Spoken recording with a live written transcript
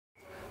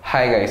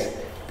Hi guys.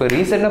 இப்போ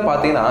ரீசெண்டாக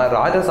பார்த்தீங்கன்னா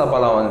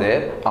ராஜ்யசபாவில் வந்து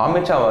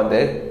அமித்ஷா வந்து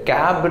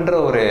கேப்ன்ற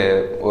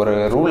ஒரு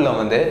ரூலில்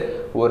வந்து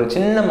ஒரு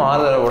சின்ன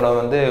மாறுதலோட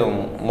வந்து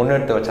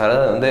முன்னெடுத்து வச்சார்.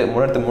 அது வந்து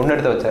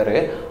முன்னெடுத்து வச்சார்.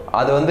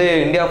 அது வந்து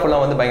இந்தியா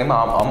ஃபுல்லாக வந்து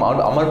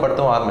பயங்கரமாக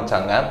அமல்படுத்தவும்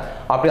ஆரம்பித்தாங்க.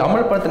 அப்படி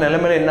அமல்படுத்த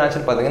நிலைமையில் என்ன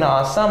ஆச்சுன்னு பார்த்தீங்கன்னா,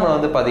 அஸ்ஸாமில்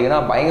வந்து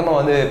பார்த்தீங்கன்னா பயங்கரமாக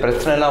வந்து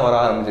பிரச்சனைலாம் வர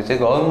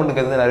ஆரம்பிச்சிச்சு.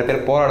 கவர்மெண்ட்டுக்கு வந்து நிறைய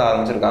பேர் போராட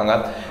ஆரம்பிச்சிருக்காங்க.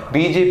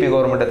 பிஜேபி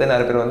கவர்மெண்ட்டை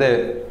நிறைய பேர் வந்து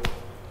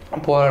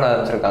போராட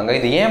ஆரம்பிச்சிருக்காங்க.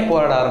 இது ஏன்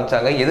போராட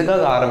ஆரம்பித்தாங்க,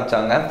 எதுக்காக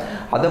ஆரம்பித்தாங்க,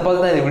 அதை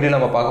பார்த்து தான் இந்த வீடியோ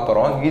நம்ம பார்க்க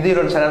போகிறோம். இது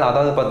ஒரு சேனல்.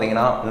 அதாவது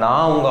பார்த்தீங்கன்னா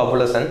நான் உங்கள்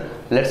Abul Hasan.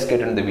 Let's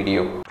get in the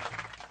video.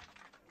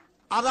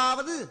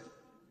 அதாவது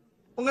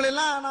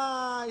உங்களெல்லாம்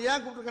நான்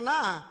ஏன் கூப்பிட்டுருக்கேன்னா,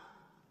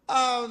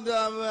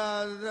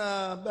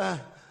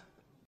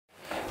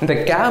 இந்த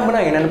கேப்னா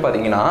என்னன்னு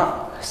பார்த்தீங்கன்னா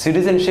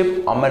சிட்டிசன்ஷிப்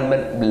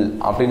அமெண்ட்மெண்ட் பில்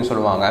அப்படின்னு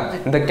சொல்லுவாங்க.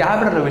 இந்த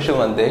கேப்ன்ற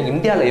விஷயம் வந்து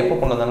இந்தியாவில் எப்போ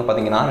கொண்டு வந்தாங்கன்னு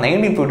பார்த்தீங்கன்னா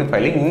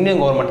 1955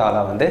 இந்தியன்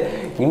கவர்மெண்ட்டால் வந்து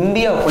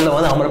இந்தியா ஃபுல்லாக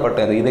வந்து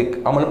அமல்படுத்தது. இது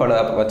அமல்பட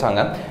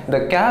வச்சாங்க. இந்த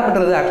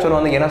கேப்ன்றது ஆக்சுவலாக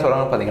வந்து என்ன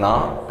சொல்கிறாங்கன்னு பார்த்தீங்கன்னா,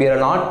 பிற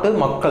நாட்டு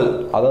மக்கள்,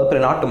 அதாவது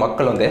பிற நாட்டு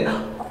மக்கள் வந்து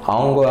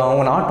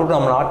அவங்க நாட்டு விட்டு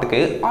நம்ம நாட்டுக்கு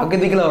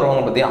அகதிகளாக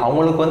வருவாங்க பற்றி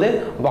அவங்களுக்கு வந்து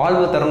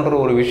வாழ்வு தரன்ற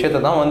ஒரு விஷயத்தை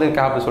தான் வந்து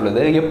கேப்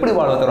சொல்லுது. எப்படி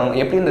வாழ்வு தருவாங்க,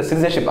 எப்படி இந்த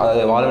சிட்டிசன்ஷிப்,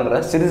 அதாவது வாழ்வுன்ற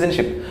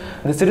சிட்டிசன்ஷிப்,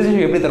 இந்த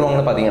சிட்டிசன்ஷிப் எப்படி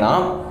தருவாங்கன்னு பார்த்தீங்கன்னா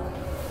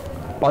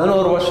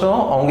 11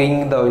 வருஷம் அவங்க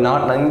இந்த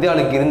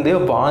இந்தியாவுக்கு இருந்து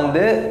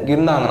வாழ்ந்து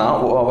இருந்தாங்கன்னா,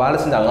 வேலை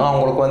செஞ்சாங்கன்னா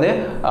அவங்களுக்கு வந்து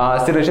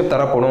சிட்டிசன்ஷிப்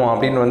தரப்படும்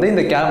அப்படின்னு வந்து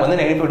இந்த கேப் வந்து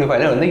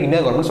 1955 வந்து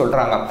இந்தியா கவர்மெண்ட்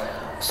சொல்கிறாங்க.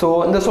 ஸோ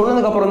இந்த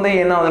சொன்னதுக்கப்புறம் வந்து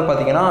என்ன ஆகுதுன்னு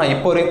பார்த்தீங்கன்னா,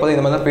 இப்போ வரைக்கும்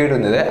இந்த மாதிரி தான் போயிட்டு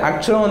இருந்தது.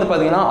 ஆக்சுவலாக வந்து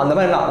பார்த்தீங்கன்னா அந்த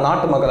மாதிரி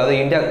நாட்டு மக்கள், அதாவது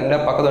இந்தியா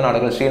பக்கத்து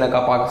நாடுகள், ஸ்ரீலங்கா,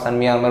 பாகிஸ்தான்,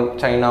 மியான்மர்,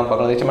 சைனா,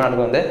 பங்களாதேஷ்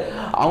நாடுகள் வந்து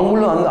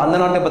அவங்களும் அந்த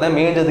நாட்டை பார்த்தா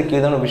மேய்ஞ்சதுக்கு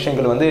ஏதான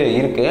விஷயங்கள் வந்து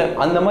இருக்குது.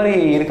 அந்த மாதிரி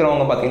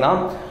இருக்கிறவங்க பார்த்தீங்கன்னா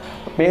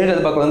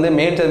மேல்ஜாதி மக்கள் வந்து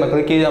மேல்ஜாதி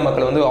மக்கள், கீழ்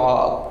மக்கள் வந்து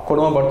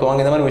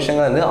கொடுமைப்படுத்துவாங்க. இந்த மாதிரி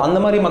விஷயங்கள் வந்து அந்த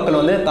மாதிரி மக்கள்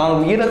வந்து தான்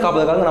உயிரை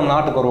காப்பதற்காக நம்ம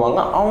நாட்டுக்கு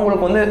வருவாங்க.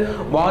 அவங்களுக்கு வந்து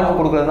வாழ்வு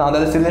கொடுக்குறது,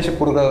 அதாவது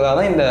சிட்டிசன்ஷிப் கொடுக்குறதுக்காக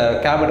தான் இந்த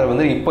கேபிட்டல்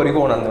வந்து இப்போ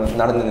வரைக்கும்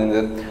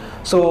நடந்துருந்தது.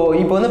 ஸோ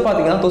இப்போ வந்து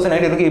பார்த்தீங்கன்னா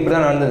 2019 இப்படி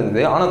தான்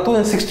நடந்துருந்தது. ஆனால்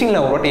 2016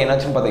 ஒரு வாட்டி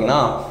என்னாச்சுன்னு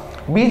பார்த்தீங்கன்னா,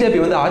 பிஜேபி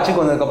வந்து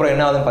ஆட்சிக்கு வந்ததுக்கப்புறம்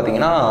என்ன ஆகுதுன்னு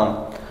பார்த்தீங்கன்னா,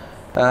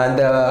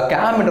 இந்த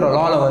கேப்ன்ற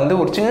லாவில் வந்து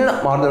ஒரு சின்ன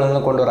மாறுதல்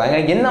வந்து கொண்டு வராங்க.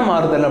 என்ன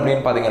மாறுதல்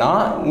அப்படின்னு பார்த்தீங்கன்னா,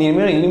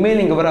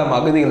 இனிமேல் நீங்கள் வர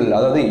அகதிகள்,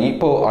 அதாவது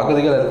இப்போது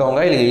அகதிகள்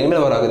இருக்கவங்க இல்லை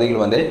இனிமேல் வர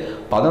அகதிகள் வந்து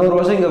 11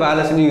 வருஷம் இங்கே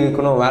வேலை செஞ்சு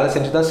இருக்கணும், வேலை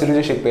செஞ்சு தான்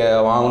சிட்டிசன்ஷிப்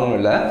வாங்கணும்,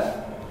 இல்லை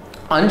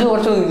 5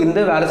 வருஷம்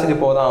இங்கிருந்து வேலை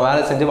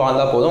செஞ்சு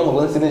வாழ்ந்தால் போதும்,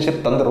 உங்களுக்கு வந்து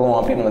சிட்டிசன்ஷிப் தந்துடுவோம்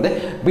அப்படின்னு வந்து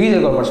பிஜேபி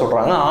கவர்மெண்ட்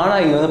சொல்கிறாங்க.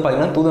 ஆனால் இது வந்து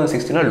பார்த்தீங்கன்னா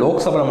 2016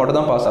 லோக்சபாவில் மட்டும்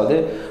தான் பாஸ் ஆகுது,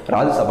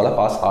 ராஜ்யசபாவில்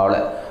பாஸ்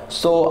ஆகலை.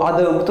 ஸோ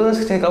அது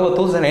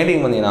 2019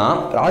 பார்த்தீங்கன்னா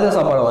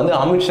ராஜ்யசபாவில் வந்து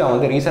அமித்ஷா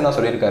வந்து ரீசெண்டாக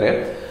சொல்லியிருக்காரு,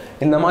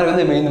 இந்த மாதிரி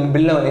வந்து இந்த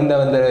பில்லை வந்து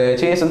இந்த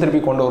சேஸ் திருப்பி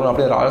கொண்டு வரணும்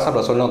அப்படின்னு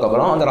ராஜ்யசபாவில்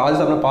சொன்னதுக்கப்புறம் அந்த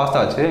ராஜ்யசபாவில் பாஸ்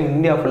ஆச்சு.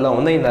 இந்தியா ஃபுல்லாக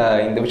வந்து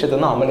இந்த விஷயத்தை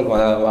வந்து அமலுக்கு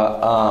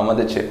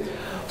வந்துச்சு.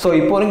 ஸோ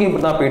இப்போ வரைக்கும்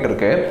இப்படி தான்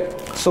போயிட்டுருக்கு.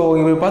 ஸோ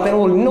இப்போ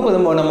பார்த்தீங்கன்னா இன்னும்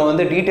கொஞ்சம் நம்ம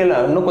வந்து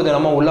டீட்டெயிலாக இன்னும் கொஞ்சம்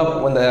நம்ம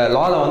இந்த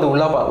லாவில் வந்து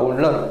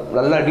உள்ள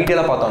நல்லா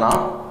டீட்டெயிலாக பார்த்தோன்னா,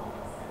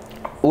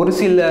 ஒரு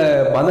சில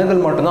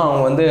மதங்கள் மட்டும்தான்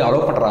அவங்க வந்து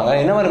அலோவ் பண்ணுறாங்க.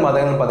 என்ன மாதிரி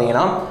மதங்கள்னு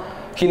பார்த்தீங்கன்னா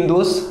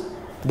ஹிந்துஸ்,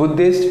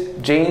 புத்திஸ்ட்,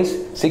 ஜெயின்ஸ்,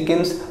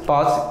 சிக்கிம்ஸ்,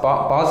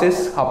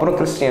 பாசிஸ், அப்புறம்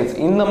கிறிஸ்டியன்ஸ்,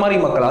 இந்த மாதிரி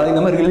மக்கள், அதாவது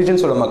இந்த மாதிரி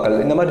ரிலிஜன்ஸோட மக்கள்,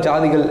 இந்த மாதிரி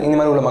ஜாதிகள், இந்த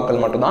மாதிரி உள்ள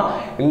மக்கள் மட்டும்தான்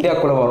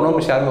இந்தியாவுக்குள்ளே வரணும்,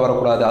 யாருமே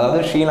வரக்கூடாது.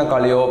 அதாவது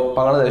ஸ்ரீலங்காலேயோ,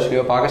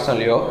 பங்களாதேஷ்லையோ,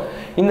 பாகிஸ்தான்லையோ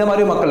இந்த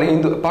மாதிரி மக்கள்,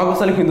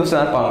 பாகிஸ்தானில் ஹிந்துஸ்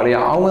தான் இருப்பாங்க இல்லையா,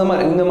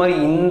 அவங்க இந்த மாதிரி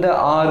இந்த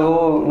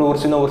ஒரு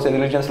சில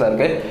ரிலிஜன்ஸில்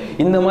இருக்குது.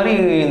 இந்த மாதிரி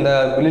இந்த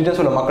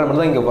ரிலிஜன்ஸோட மக்கள்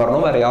மட்டும் தான் இங்கே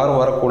வரணும், வேறு யாரும்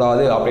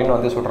வரக்கூடாது அப்படின்னு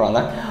வந்து சொல்கிறாங்க.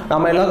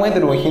 நம்ம எல்லாருக்குமே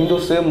தெரியும்,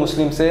 ஹிந்துஸு,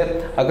 முஸ்லீம்ஸு,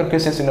 அப்புறம்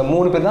கிறிஸ்டியன்ஸ், இந்த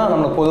 3 பேர் தான்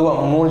நம்மளுக்கு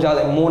பொதுவாக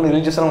 3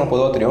 ரிலிஜன்ஸ் நமக்கு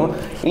பொதுவாக தெரியும்.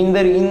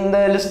 இந்த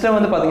லிஸ்ட்டில்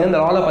வந்து பார்த்தீங்கன்னா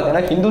இந்த லாவில்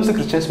பார்த்தீங்கன்னா ஹிந்துஸ்,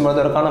 கிறிஸ்டியன்ஸ்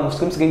மதத்திற்கான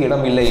முஸ்லீம்ஸுக்கு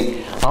இடம் இல்லை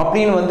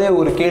அப்படின்னு வந்து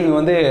ஒரு கேள்வி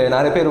வந்து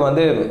நிறைய பேர்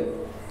வந்து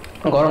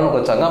கவர்மெண்ட்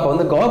வச்சாங்க. அப்போ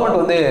வந்து கவர்மெண்ட்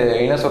வந்து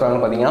என்ன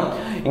சொல்கிறாங்கன்னு பார்த்தீங்கன்னா,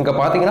 இங்கே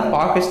பார்த்தீங்கன்னா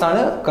பாகிஸ்தான்,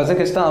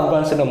 கஜகிஸ்தான்,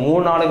 ஆப்கானிஸ்தான் 3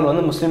 நாடுகள்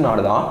வந்து முஸ்லீம்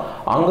நாடு தான்.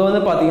 அங்கே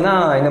வந்து பார்த்தீங்கன்னா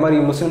இந்த மாதிரி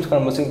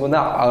முஸ்லீம்ஸ்க்கு வந்து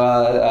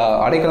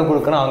அடைக்கலம்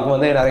கொடுக்கணும், அங்கே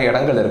வந்து நிறைய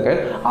இடங்கள்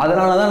இருக்குது.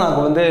 அதனால தான்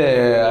நாங்கள் வந்து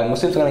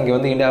முஸ்லீம்ஸ்க்கு இங்கே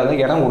வந்து இந்தியாவில்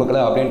வந்து இடம்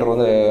கொடுக்கல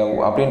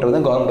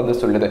அப்படின்றது கவர்மெண்ட்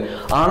வந்து சொல்லுது.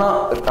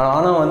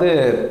 ஆனால் வந்து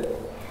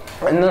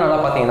இன்னும்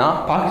நல்லா பார்த்தீங்கன்னா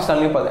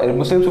பாகிஸ்தான்லேயும்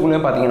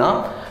முஸ்லீம்ஸுக்குள்ளேயும் பார்த்தீங்கன்னா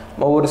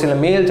ஒரு சில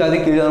மேல் ஜாதி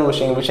கீழான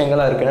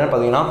விஷயங்கள்லாம் இருக்குது. என்னென்னு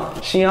பார்த்தீங்கன்னா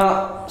ஷியா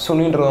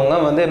சுன்னின்றவங்க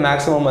வந்து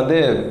மேக்ஸிமம் வந்து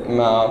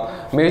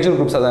மேஜர்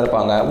குரூப்ஸாக தான்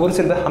இருப்பாங்க. ஒரு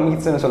சில பேர்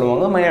ஹமீத்ஸ்ன்னு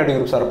சொல்லுவாங்க, மைனாரிட்டி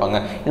குரூப்ஸாக இருப்பாங்க.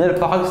 இந்த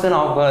பாகிஸ்தான்,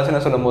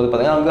 ஆப்கானிஸ்தான் சொல்லும் போது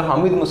பார்த்தீங்கன்னா அங்கே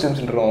ஹமீத்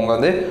முஸ்லீம்ஸ்ன்றவங்க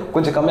வந்து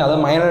கொஞ்சம் கம்மி,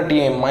 அதாவது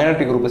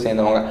மைனாரிட்டி குரூப்பை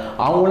சேர்ந்தவங்க.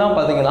 அவங்களாம்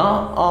பார்த்தீங்கன்னா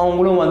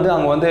அவங்களும் வந்து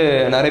அங்கே வந்து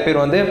நிறைய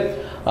பேர் வந்து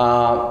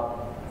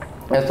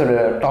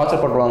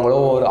டார்ச்சர் பண்ணுவாங்களோ,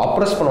 ஒரு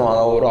அப்ரெஸ் பண்ணுவாங்க,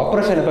 ஒரு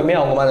அப்ரெஷன் எப்பவுமே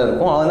அவங்க மேலே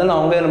இருக்கும். அதனால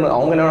அவங்க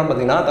என்ன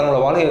பார்த்தீங்கன்னா தன்னோட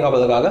வாழ்க்கையை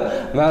காப்பதற்காக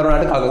வேறு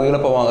நாட்டுக்கு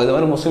அகதியில் போவாங்க. இது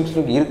மாதிரி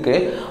முஸ்லீம்ஸுக்கு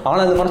இருக்குது.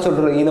 ஆனால் இந்த மாதிரி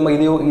சொல்கிற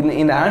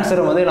இந்த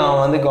ஆன்சரை வந்து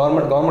நான் வந்து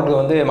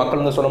கவர்மெண்ட்டுக்கு வந்து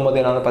மக்கள் வந்து சொல்லும்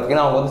போது என்னன்னு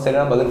பார்த்தீங்கன்னா அவங்க வந்து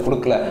சரியான பதில்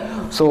கொடுக்கல.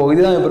 ஸோ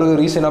இதுதான் இப்போ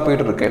ரீசனாக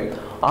போயிட்டு இருக்கு.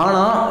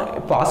 ஆனால்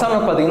இப்போ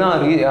அசாமில் பார்த்தீங்கன்னா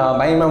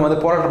பயங்கரமாக வந்து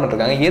போராட்டம்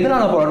பண்ணிருக்காங்க.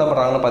 எதனால் போராட்டம்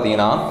பண்ணுறாங்கன்னு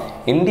பார்த்தீங்கன்னா,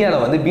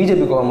 இந்தியாவில் வந்து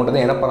பிஜேபி கவர்மெண்ட்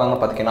வந்து என்ன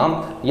பண்ணுறாங்கன்னு பார்த்தீங்கன்னா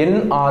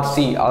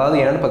என்ஆர்சி, அதாவது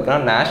என்னென்னு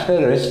பார்த்தீங்கன்னா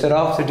நேஷனல் ரெஜிஸ்டர்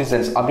ஆஃப்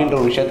சிட்டிசன்ஸ் அப்படின்ற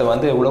ஒரு விஷயத்தை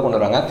வந்து உள்ள கொண்டு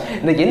வராங்க.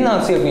 இந்த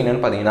என்ஆர்சி அப்படின்னு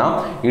என்னென்னு பார்த்தீங்கன்னா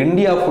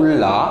இந்தியா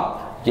ஃபுல்லாக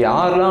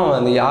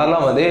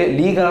யாரெல்லாம் வந்து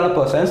லீகலான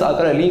பர்சன்ஸ்,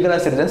 அதுக்கான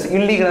லீகலான சிட்டிசன்ஸ்,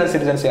 இல்லீகலான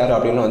சிட்டிசன்ஸ் யார்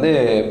அப்படின்னு வந்து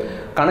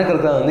கணக்கு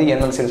இருக்கிறது வந்து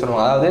என்னன்னு சொல்லி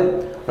சொல்லுவாங்க. அதாவது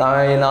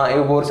நான்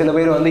இப்போ ஒரு சில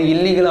பேர் வந்து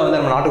இல்லீகலாக வந்து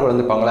நம்ம நாட்டுக்குள்ள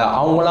வந்துருப்பாங்களே,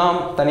 அவங்களாம்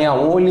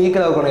தனியாக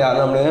லீகலாக இருக்கிற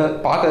யாரும் அப்படின்னு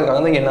பார்க்கறதுக்காக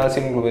வந்து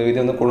என்ஆர்சின்னு இது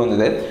வந்து கொண்டு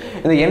வந்தது.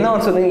 இந்த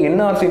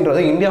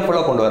என்ஆர்சின்றது இந்தியா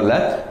ஃபுல்லாக கொண்டு வரல,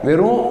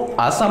 வெறும்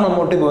அஸ்ஸாமில்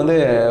மட்டும் இப்போ வந்து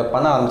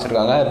பண்ண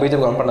ஆரம்பிச்சிருக்காங்க,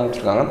 பிஜேபி கவர்மெண்ட் பண்ண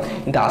ஆரம்பிச்சிருக்காங்க.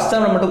 இந்த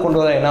அஸ்ஸாமில் மட்டும்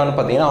கொண்டு வர என்னன்னு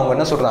பார்த்தீங்கன்னா அவங்க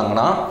என்ன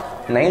சொல்கிறாங்கன்னா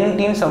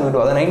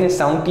 1972 அதாவது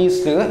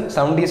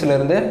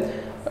 1970s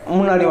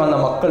முன்னாடி வந்த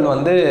மக்கள்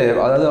வந்து,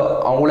 அதாவது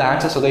அவங்களோட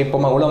ஆன்சஸ்டோ இப்போ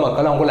உள்ள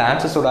மக்கள் அவங்களோட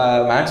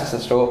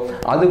ஆன்சஸ்டோ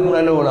அதுக்கு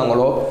முன்னாடி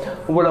உள்ளவங்களோ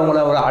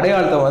ஒரு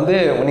அடையாளத்தை வந்து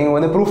நீங்கள்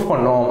வந்து ப்ரூஃப்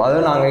பண்ணோம்.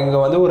 அதாவது நாங்கள் இங்கே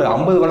வந்து ஒரு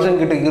 50 வருஷம்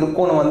கிட்ட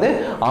இருக்கோன்னு வந்து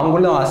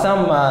அவங்கள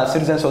அஸ்ஸாம்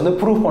சிட்டிசன்ஸ் வந்து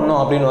ப்ரூஃப் பண்ணோம்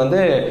அப்படின்னு வந்து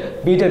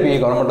பிஜேபி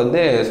கவர்மெண்ட்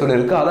வந்து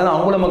சொல்லியிருக்கு. அதனால்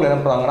அவங்கள மக்கள் என்ன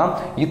பண்ணுறாங்கன்னா,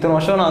 இத்தனை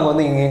வருஷம் நாங்கள்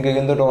வந்து இங்கே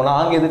இருந்துட்டோம்,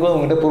 நாங்கள் எதுக்கு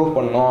உங்கள்கிட்ட ப்ரூஃப்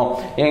பண்ணோம்,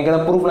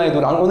 எங்களுக்கு ப்ரூஃப்லாம்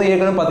இது அங்கே வந்து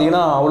ஏற்கனவே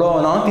பார்த்தீங்கன்னா அவ்வளோ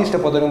நார்த் ஈஸ்ட்டை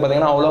பொறுத்த வரைக்கும்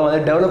பார்த்தீங்கன்னா அவ்வளோ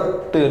வந்து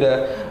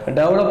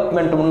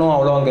டெவலப்மெண்ட் இன்னும்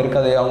அவ்வளோ அங்கே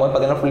இருக்காது. அவங்க வந்து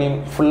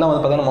பார்த்தீங்கன்னா ஃபுல்லாக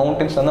வந்து பார்த்தீங்கன்னா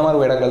மவுண்டன்ஸ் அந்த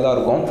மாதிரி இடங்கள் தான்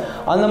இருக்கும்.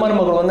 அந்த மாதிரி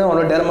மக்கள் வந்து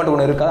அவ்வளோ டெவலப்மெண்ட்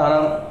ஒன்று இருக்காது.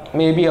 ஆனால்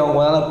மேபி அவங்க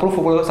வந்து ப்ரூஃப்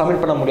கூட சப்மிட்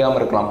பண்ண முடியாமல்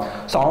இருக்கலாம்.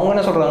 ஸோ அவங்க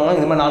என்ன சொல்கிறாங்கன்னா,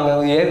 இது மாதிரி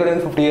நாங்கள் ஏற்கனவே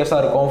 50 இயர்ஸாக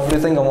இருக்கோம், 50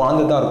 இயர்ஸ் இங்கே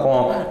வாழ்ந்து தான்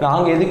இருக்கோம்,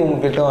 நாங்கள் எதுக்கு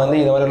உங்ககிட்ட வந்து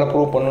இந்த மாதிரிலாம்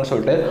ப்ரூவ் பண்ணணும்னு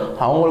சொல்லிட்டு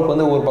அவங்களுக்கு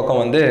வந்து ஒரு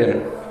பக்கம் வந்து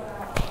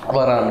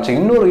வர ஆரம்பிச்சு,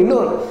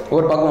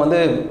 இன்னொரு பக்கம் வந்து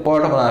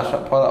போராட்டம்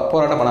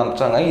பண்ண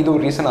ஆரம்பிச்சாங்க. இது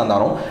ஒரு ரீசனாக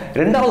இருந்தாலும்,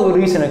 ரெண்டாவது ஒரு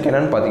ரீசனுக்கு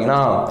என்னன்னு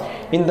பார்த்தீங்கன்னா,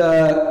 இந்த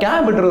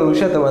கேப்ன்ற ஒரு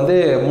விஷயத்தை வந்து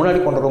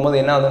முன்னாடி கொண்டு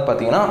வரும்போது என்ன ஆகுதுன்னு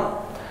பார்த்தீங்கன்னா,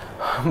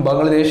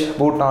 பங்களாதேஷ்,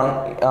 பூட்டான்,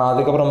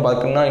 அதுக்கப்புறம்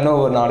பார்த்தீங்கன்னா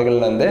இன்னும் ஒரு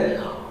நாடுகள்லேருந்து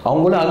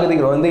அவங்களும்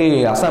அகதிகள் வந்து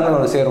அசாமில்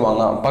வந்து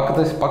சேருவாங்க.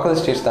 பக்கத்து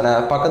ஸ்டேட்ஸ் தானே,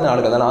 பக்கத்து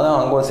நாடுகள் தானே, அதான்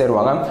அவங்க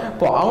சேருவாங்க.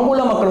 இப்போ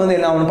அவங்கள மக்கள் வந்து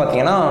என்ன ஆகுன்னு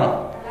பார்த்தீங்கன்னா,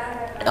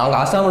 அவங்க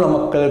அசாமில்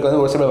மக்களுக்கு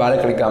வந்து ஒரு சில வேலை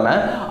கிடைக்காம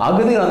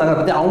அகதிகள் அந்த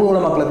பற்றி அவங்களோட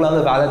மக்களுக்குலாம்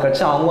வந்து வேலை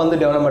கிடைச்சி அவங்க வந்து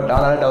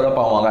டெவலப்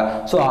ஆவாங்க.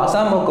 ஸோ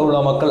அசாம் உள்ள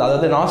மக்கள்,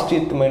 அதாவது நார்த்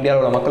ஈஸ்ட்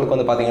இந்தியாவில் உள்ள மக்களுக்கு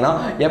வந்து பார்த்தீங்கன்னா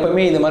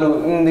எப்பவுமே இது மாதிரி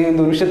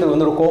இந்த விஷயத்துக்கு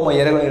வந்து ஒரு கோபம்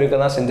இறக்கம் இருக்க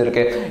தான்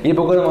செஞ்சிருக்கு.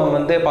 இப்போ கூட நம்ம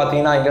வந்து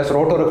பார்த்தீங்கன்னா எங்கேயாச்சும்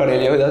ரோட்டோர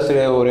கடையிலையோ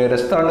ஏதாச்சும் ஒரு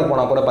ரெஸ்டாரண்ட்டுக்கு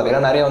போனால் கூட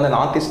பார்த்தீங்கன்னா நிறைய வந்து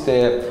நார்த் ஈஸ்ட்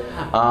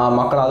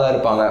மக்களாக தான்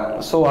இருப்பாங்க.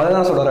 ஸோ அதை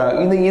தான் சொல்கிறேன்,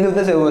 இது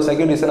வந்து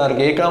செகண்ட் ரீசனாக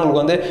இருக்குது. ஏற்கனவே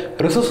அவங்களுக்கு வந்து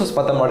ரிசோர்ஸஸ்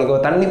பற்ற மாட்டேங்குது,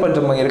 தண்ணி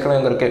பஞ்சம்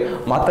இருக்கிறவங்க இருக்குது.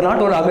 மற்ற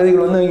நாட்டோட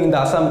அகதிகள் வந்து இந்த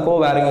அசாமுக்கோ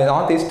வேற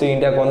நார்த் ஈஸ்ட்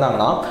இந்தியாவுக்கு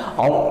வந்தாங்கன்னா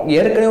அவங்க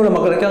ஏற்கனவே உள்ள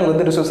மக்களுக்கு அங்கே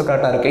வந்து ரிசோர்ஸ்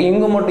கரெக்டாக இருக்குது.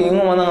 இங்கே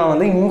வந்தாங்கன்னா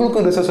வந்து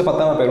இவங்களுக்கும் ரிசோர்ஸ்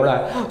பற்றாமல் போயிடும்ல.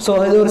 ஸோ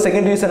இது ஒரு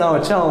செகண்ட் ரீசனாக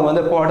வச்சு அவங்க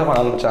வந்து போராட்டம் பண்ண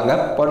ஆரம்பிச்சாங்க.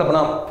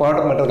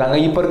 போராட்டம் பண்ணிருக்காங்க.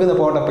 இப்போ இருக்குது இந்த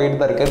போராட்டம் போயிட்டு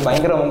தான் இருக்குது.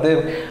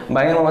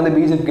 பயங்கரமாக வந்து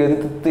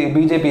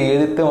பிஜேபி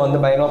எதிர்த்து வந்து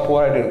பயங்கரமாக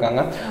போராடி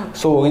இருக்காங்க.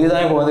 ஸோ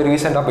இதுதான் இப்போ வந்து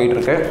ரீசெண்டாக போயிட்டு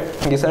இருக்கு.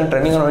 ரீசெண்டாக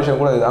ட்ரெண்டிங்கான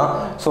விஷயம் கூட இதுதான்.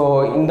 ஸோ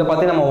இந்த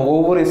பற்றி நம்ம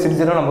ஒவ்வொரு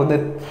சிட்டிசனும் நம்ம வந்து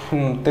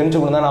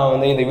தெரிஞ்சுக்கணும் தான் நான்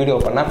வந்து இந்த வீடியோ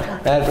பண்ணேன்.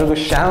 நிறைய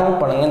பேருக்கு ஷேரும்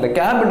பண்ணுங்கள். இந்த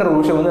கேப்ன்ற ஒரு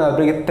விஷயம் வந்து நிறைய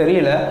பேருக்கு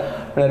தெரியல,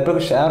 நிறைய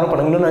பேருக்கு ஷேரும்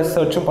பண்ணுங்க, இன்னும்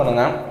சர்ச்சும்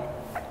பண்ணுங்கள்.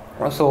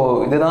 ஸோ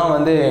இதுதான்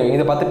வந்து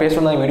இதை பார்த்து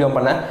பேசணும் தான் வீடியோ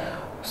பண்ணேன்.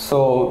 ஸோ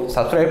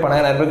சப்ஸ்கிரைப்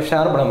பண்ணுங்கள், நிறைய பேருக்கு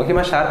ஷேர் பண்ணுங்கள்,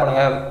 முக்கியமாக ஷேர்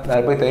பண்ணுங்கள்,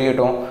 நிறைய பேருக்கு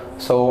தெரியட்டும்.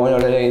 ஸோ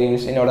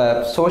என்னோட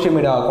சோஷியல்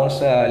மீடியா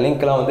அக்கௌண்ட்ஸ்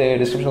லிங்க்லாம் வந்து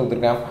டிஸ்கிரிப்ஷன்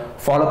கொடுத்துருக்கேன்,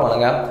 ஃபாலோ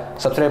பண்ணுங்கள்,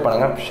 சப்ஸ்கிரைப்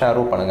பண்ணுங்கள்,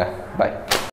 ஷேரும் பண்ணுங்கள். பாய்.